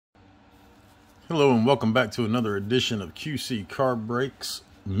Hello and welcome back to another edition of QC Car Breaks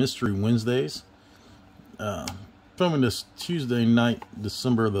Mystery Wednesdays. Filming this Tuesday night,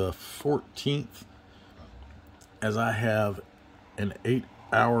 December the 14th, as I have an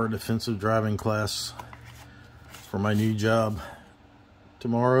 8-hour defensive driving class for my new job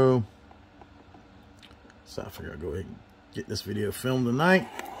tomorrow. So I figured I'd go ahead and get this video filmed tonight.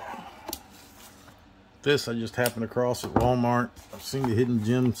 This I just happened across at Walmart. I've seen the Hidden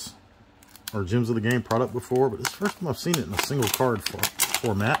Gems or Gems of the Game product before, but it's the first time I've seen it in a single card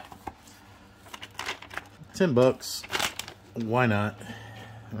format. $10, why not?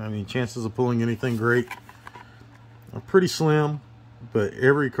 I mean, chances of pulling anything great are pretty slim, but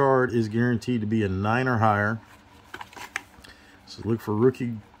every card is guaranteed to be a 9 or higher. So look for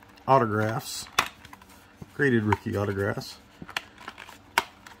rookie autographs, graded rookie autographs.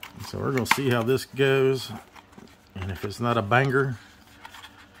 So we're going to see how this goes, and if it's not a banger,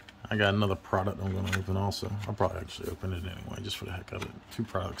 I got another product I'm going to open also. I'll probably actually open it anyway, just for the heck of it. 2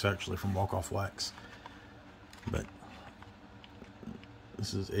 products actually from Walk Off Wax. But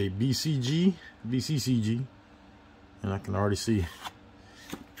this is a BCCG, and I can already see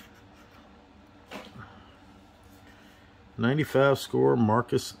 95 score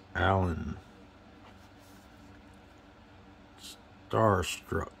Marcus Allen.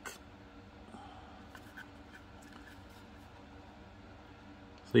 Starstruck.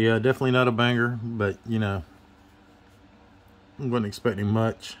 So yeah, definitely not a banger, but you know, I wasn't expecting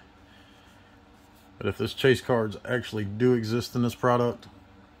much. But if this chase cards actually do exist in this product,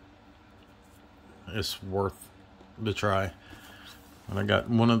 it's worth the try. And I got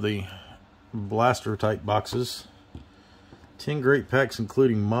one of the blaster type boxes. 10 great packs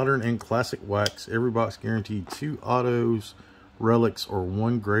including modern and classic wax. Every box guaranteed 2 autos, relics, or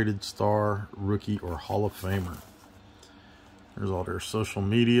 1 graded star, rookie, or Hall of Famer. There's all their social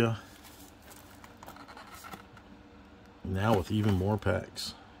media. Now with even more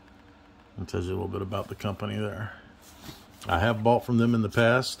packs. It tells you a little bit about the company there. I have bought from them in the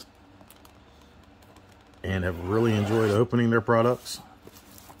past and have really enjoyed opening their products.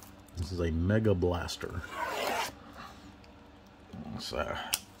 This is a Mega Blaster. So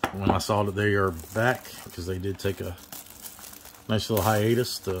when I saw that they are back, because they did take a nice little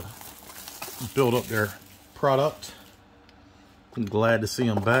hiatus to build up their product, I'm glad to see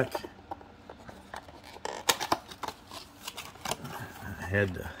them back. I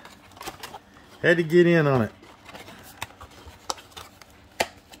had to get in on it.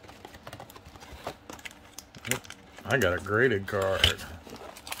 I got a graded card.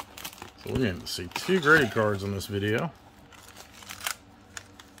 So we're going to see 2 graded cards in this video.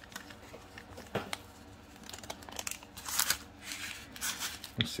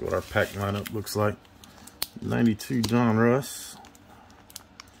 Let's see what our pack lineup looks like. 92 Donruss.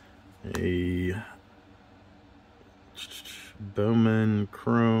 A Bowman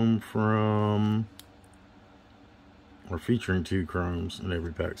Chrome from, or featuring 2 chromes in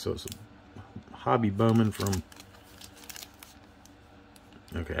every pack. So it's a Hobby Bowman from,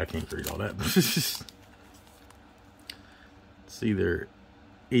 okay, I can't read all that. It's either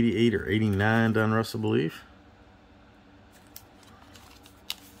 88 or 89 Donruss, I believe.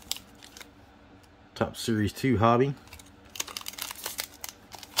 Top Series 2 Hobby.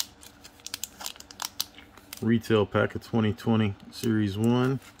 Retail pack of 2020 Series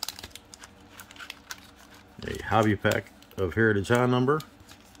 1. A hobby pack of Heritage High number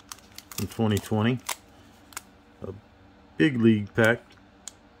from 2020. A Big League pack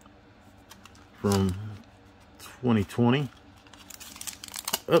from 2020.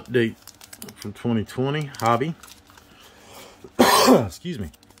 Update from 2020 Hobby. Excuse me.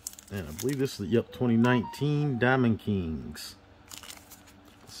 And I believe this is the 2019 Diamond Kings.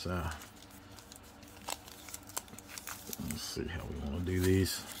 So let's see how we want to do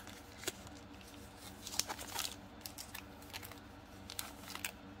these.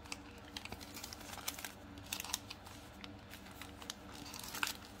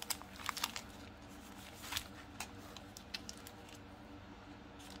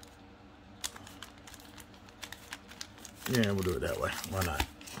 Yeah, we'll do it that way. Why not?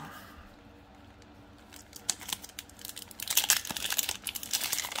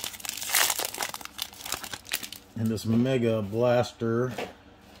 And this Mega Blaster,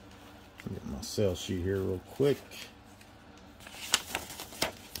 get my sales sheet here real quick.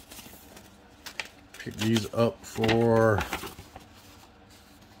 Pick these up for,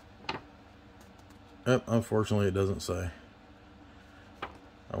 unfortunately it doesn't say.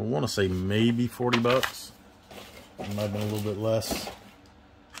 I want to say maybe 40 bucks. It might have been a little bit less.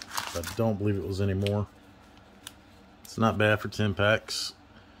 I don't believe it was any more. It's not bad for 10 packs.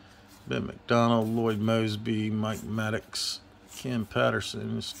 Ben McDonald, Lloyd Mosby, Mike Maddox, Ken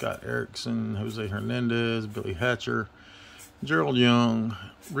Patterson, Scott Erickson, Jose Hernandez, Billy Hatcher, Gerald Young,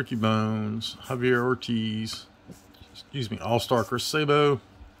 Ricky Bones, Javier Ortiz, All-Star Chris Sabo,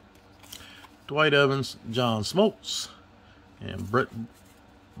 Dwight Evans, John Smoltz, and Brett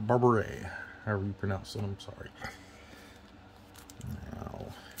Barbaret, however you pronounce it, I'm sorry. Now,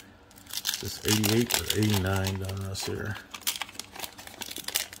 is this 88 or 89 done this here?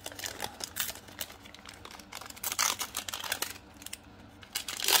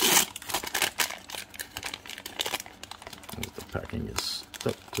 The packing is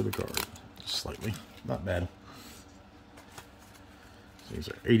stuck to the card slightly, not bad. These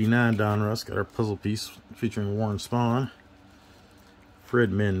are 89 Donruss. Got our puzzle piece featuring Warren Spahn,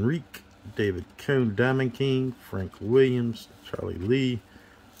 Fred Manrique, David Cone, Diamond King, Frank Williams, Charlie Lee,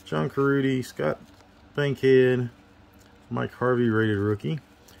 John Caruti, Scott Bankhead, Mike Harvey, rated rookie,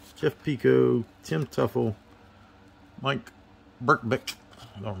 Jeff Pico, Tim Tuffle, Mike Birkbeck,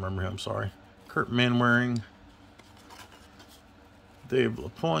 I don't remember him, sorry, Kurt Manwaring, Dave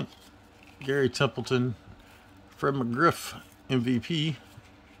LaPointe, Gary Templeton, Fred McGriff, MVP,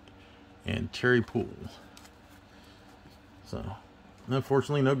 and Terry Poole. So,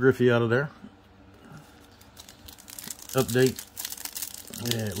 unfortunately, no Griffey out of there. Update.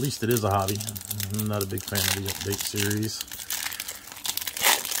 Yeah, at least it is a hobby. I'm not a big fan of the update series.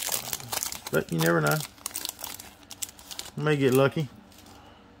 But you never know. May get lucky.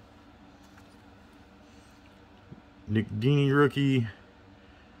 Nick Dini rookie.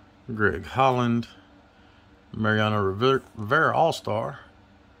 Greg Holland. Mariano Rivera All-Star.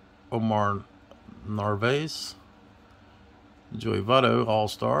 Omar Narvaez. Joey Votto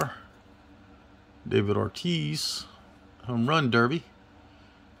All-Star. David Ortiz Home Run Derby.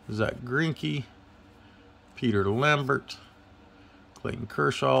 Zach Greinke. Peter Lambert. Clayton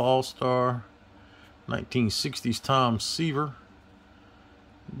Kershaw All-Star. 1960s Tom Seaver.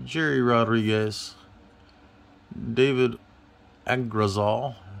 Jerry Rodriguez. David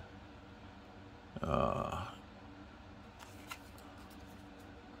Agrazal.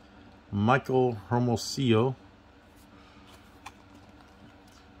 Michael Hermosillo.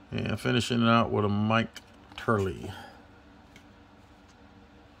 And finishing it out with a Mike Turley.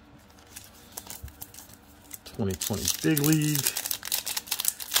 2020 Big League.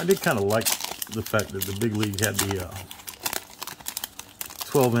 I did kind of like the fact that the Big League had the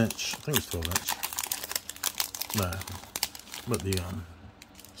 12-inch, I think it's 12-inch. No, but the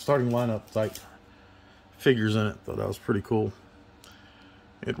starting lineup type figures in it. Thought that was pretty cool.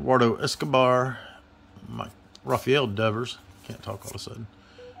 Eduardo Escobar, Rafael Devers, can't talk all of a sudden.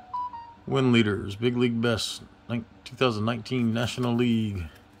 Win leaders, Big League Best 2019 National League,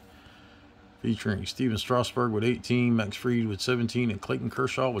 featuring Steven Strasburg with 18, Max Fried with 17, and Clayton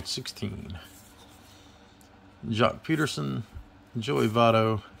Kershaw with 16. Jock Peterson, Joey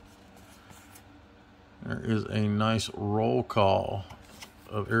Votto. There is a nice roll call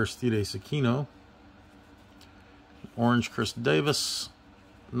of Aristides Aquino. Orange Chris Davis,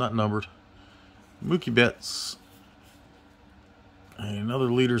 not numbered. Mookie Betts.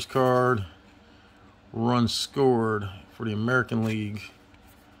 Another leaders card. Runs scored for the American League.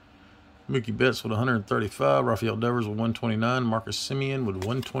 Mookie Betts with 135. Rafael Devers with 129. Marcus Semien with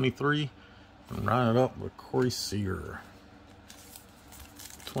 123. And round it up with Corey Seager.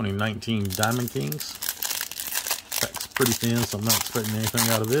 2019 Diamond Kings. Pack's pretty thin, so I'm not expecting anything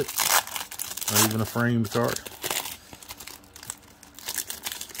out of it. Not even a framed card.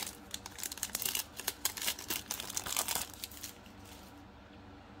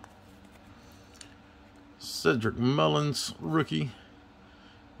 Cedric Mullins, rookie.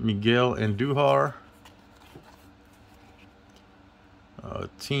 Miguel Andujar.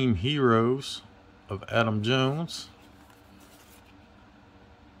 Team Heroes of Adam Jones.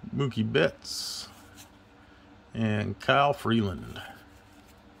 Mookie Betts. And Kyle Freeland.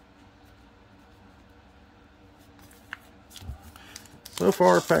 So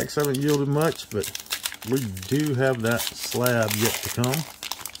far, packs haven't yielded much, but we do have that slab yet to come.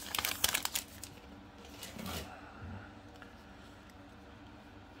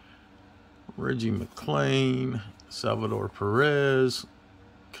 Reggie McClain, Salvador Perez,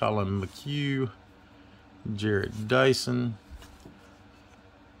 Colin McHugh, Jared Dyson,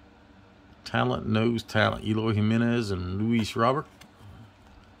 Talent Knows Talent, Eloy Jimenez and Luis Robert.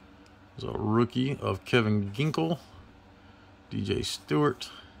 There's a rookie of Kevin Ginkel, DJ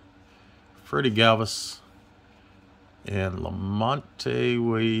Stewart, Freddie Galvis, and Lamonte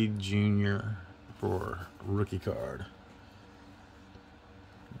Wade Jr. for rookie card.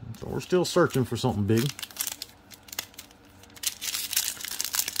 So we're still searching for something big.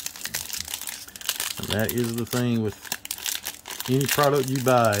 And that is the thing with any product you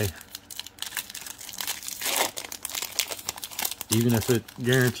buy. Even if it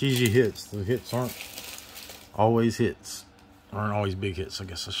guarantees you hits, the hits aren't always hits. Aren't always big hits, I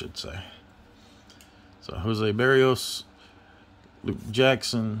guess I should say. So Jose Barrios, Luke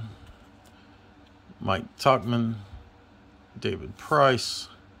Jackson, Mike Tauchman, David Price,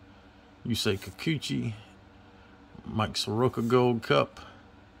 Yusei Kikuchi, Mike Soroka Gold Cup,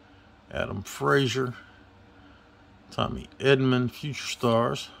 Adam Frazier, Tommy Edman, Future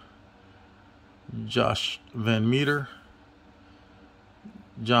Stars, Josh Van Meter,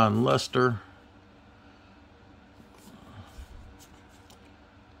 John Lester,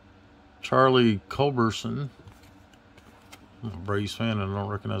 Charlie Culberson. I'm a Braves fan and I don't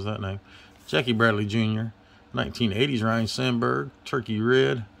recognize that name. Jackie Bradley Jr., 1980s Ryan Sandberg, Turkey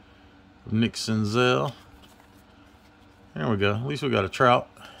Red, Nick Senzel. There we go. At least we got a Trout.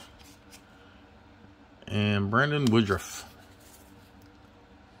 And Brandon Woodruff.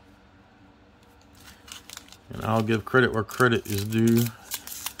 And I'll give credit where credit is due.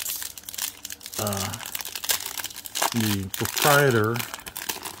 The proprietor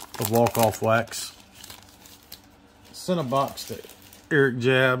of Walk Off Wax sent a box to Eric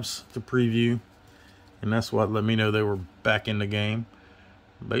Jabs to preview, and that's what let me know they were back in the game.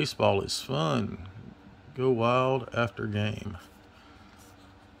 Baseball is fun. Go wild after game.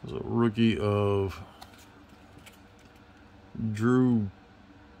 There's a rookie of Drew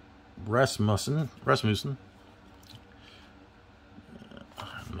Rasmussen.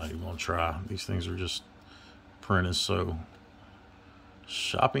 I'm not even gonna try. These things are just printed so.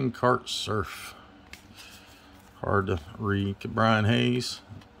 Shopping Cart Surf. Hard to read. Brian Hayes.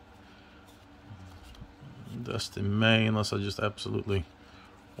 Dustin May, unless I just absolutely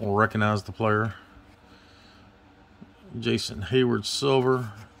won't recognize the player. Jason Hayward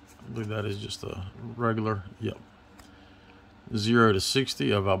Silver. I believe that is just a regular. Yep.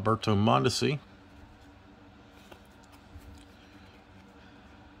 0/60 of Alberto Mondesi.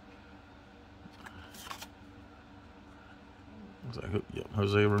 Yep,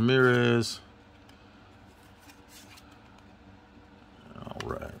 Jose Ramirez. All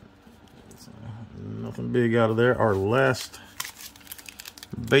right. Nothing big out of there. Our last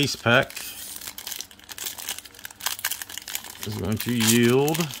base pack is going to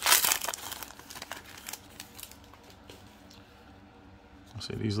yield. Let's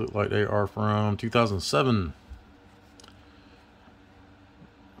see, these look like they are from 2007.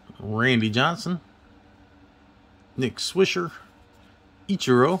 Randy Johnson, Nick Swisher,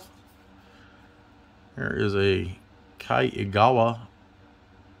 Ichiro. There is a Kai Igawa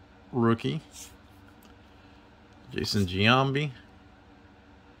rookie. Jason Giambi,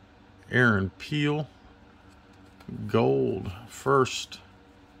 Aaron Peel, gold first.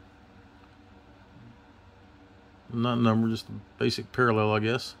 Not numbered, just a basic parallel, I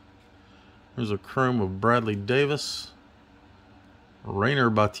guess. There's a chrome of Bradley Davis, Rainer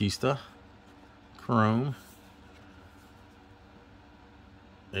Batista, chrome.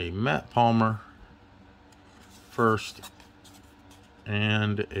 A Matt Palmer first,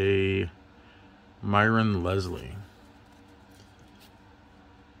 and a Myron Leslie.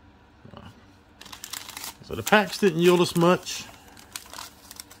 So the packs didn't yield us much,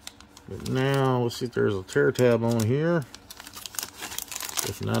 but now let's see if there's a tear tab on here.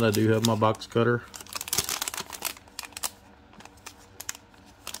 If not, I do have my box cutter.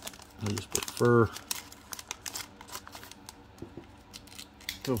 I just prefer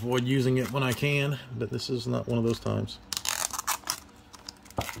to avoid using it when I can, but this is not one of those times.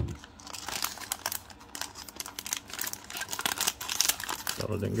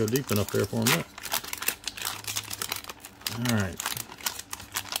 Thought I didn't go deep enough there for a minute. Alright.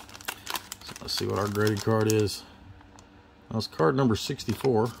 So let's see what our graded card is. That's card number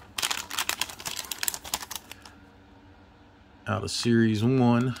 64. Out of Series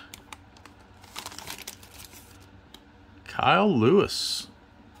 1. Kyle Lewis.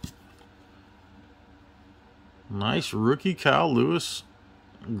 Nice rookie Kyle Lewis.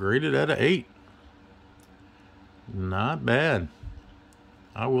 Graded at an 8. Not bad.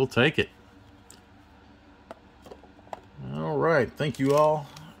 I will take it. All right. Thank you all.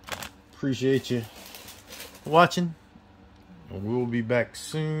 Appreciate you watching. We will be back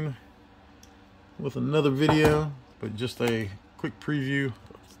soon with another video, but just a quick preview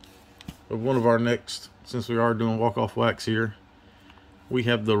of one of our next, since we are doing walk-off wax here. We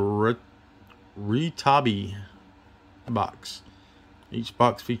have the Retabi box. Each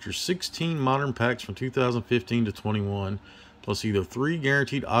box features 16 modern packs from 2015 to 21, plus either 3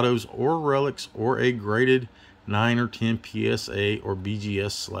 guaranteed autos or relics, or a graded 9 or 10 PSA or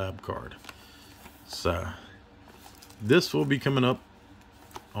BGS slab card. So this will be coming up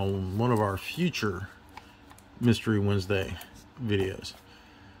on one of our future Mystery Wednesday videos.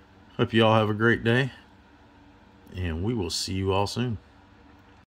 Hope you all have a great day, and we will see you all soon.